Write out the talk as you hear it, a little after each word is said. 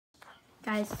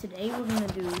Guys, today we're going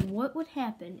to do what would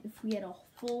happen if we had a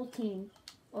full team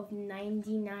of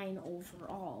 99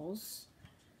 overalls.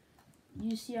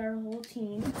 You see our whole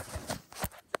team.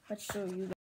 Let's show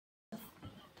you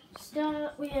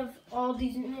guys. We have all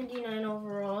these 99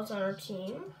 overalls on our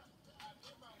team.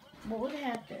 What would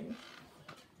happen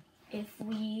if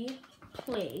we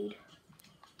played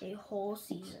a whole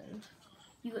season?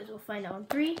 You guys will find out in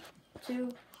 3,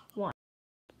 2, 1.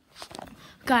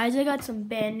 Guys, I got some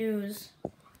bad news.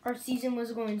 Our season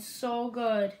was going so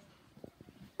good.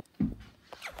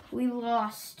 We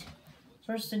lost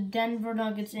versus the Denver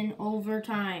Nuggets in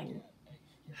overtime.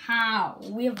 How?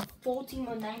 We have a full team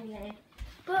of 99,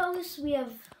 but at least we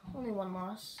have only one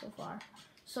loss so far.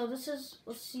 So this is,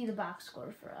 let's see the box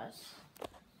score for us.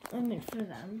 I mean for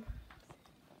them.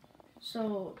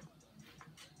 So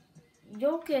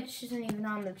Jokic isn't even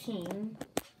on the team.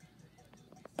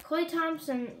 Klay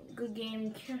Thompson, good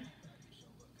game.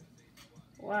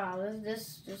 Wow,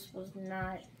 this was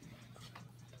not.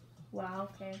 Wow,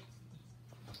 okay.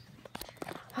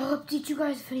 I'll update you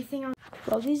guys if anything else.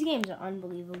 Well, these games are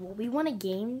unbelievable. We won a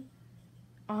game,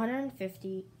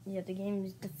 150. Yeah,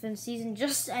 the season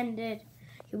just ended.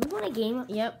 Yeah, we won a game.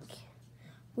 Yep,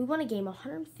 we won a game,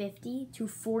 150 to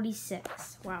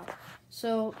 46. Wow.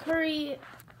 So Curry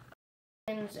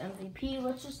wins MVP.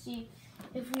 Let's just see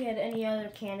if we had any other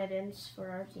candidates for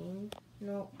our team.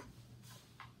 Nope.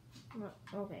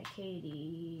 Okay,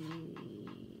 KD.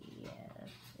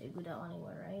 Yeah, Iguodala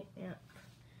anywhere, right? Yeah.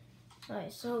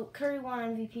 Alright, so Curry won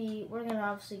MVP. We're gonna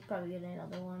obviously probably get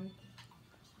another one.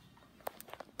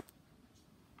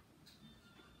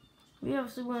 We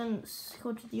obviously won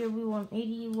Coach of the Year. We won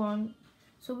 81.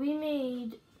 So we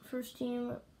made first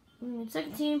team. We made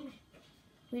second team.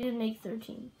 We didn't make third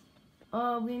team.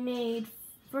 We made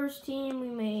first team. We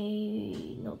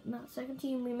made not second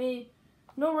team. We made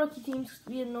no rookie teams.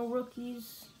 We had no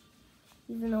rookies.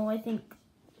 Even though I think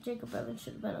Jacob Evans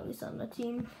should have been at least on the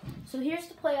team. So here's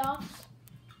the playoffs.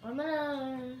 I'm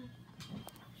gonna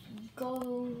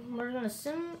go. We're gonna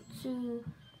sim to.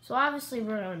 So obviously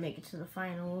we're gonna make it to the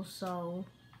finals. So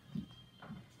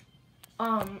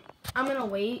I'm gonna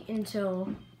wait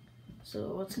until.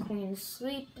 So let's clean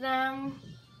sweep them.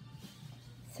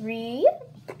 3,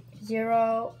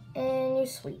 0, and you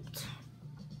sweeped.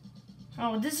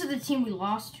 Oh, this is the team we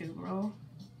lost to, bro.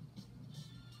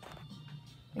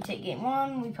 We take game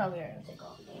 1. We probably are gonna take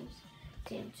all the games.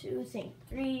 Game 2, game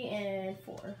 3, and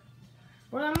 4.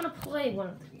 Well, I'm gonna play one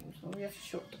of the games. But we have to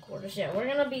short the quarters. Yeah, we're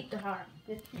gonna beat the Hawks.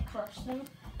 Crush them.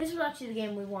 This was actually the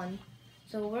game we won.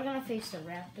 So we're gonna face the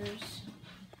Raptors,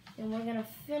 and we're gonna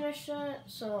finish it.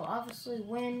 So obviously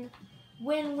win,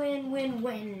 win, win, win,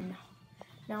 win.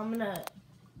 Now I'm gonna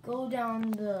go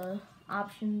down the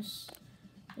options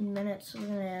in minutes. We're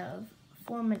gonna have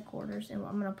 4-minute quarters, and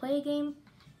I'm gonna play a game,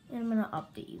 and I'm gonna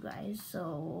update you guys.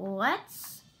 So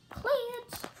let's play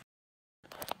it.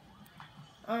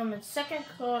 It's second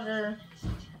quarter,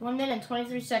 1 minute and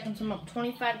 23 seconds. I'm up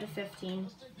 25 to 15.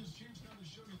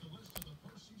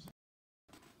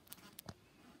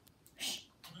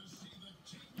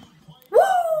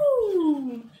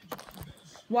 Woo!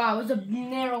 Wow, it was a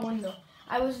narrow window.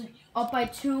 I was up by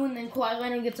 2, and then Kawhi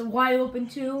Leonard gets a wide open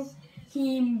 2.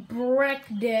 He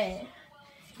bricked it.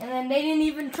 And then they didn't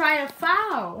even try to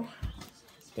foul.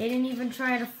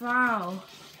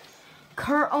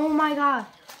 Oh my God.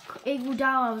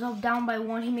 Iguodala was up down by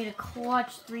 1. He made a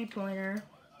clutch 3-pointer.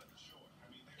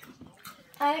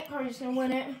 I think Curry's gonna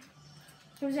win it.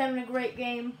 He was having a great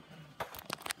game.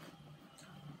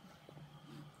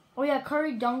 Oh yeah,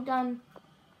 Curry dunked on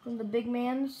one of the big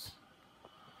mans.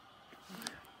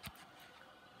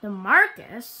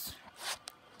 DeMarcus?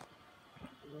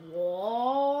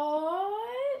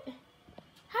 What?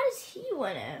 How does he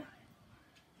win it?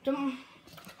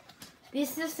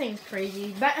 This thing's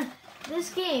crazy. But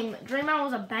this game, Draymond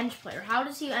was a bench player. How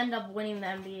does he end up winning the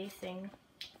NBA thing?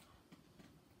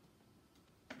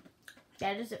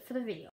 That is it for the video.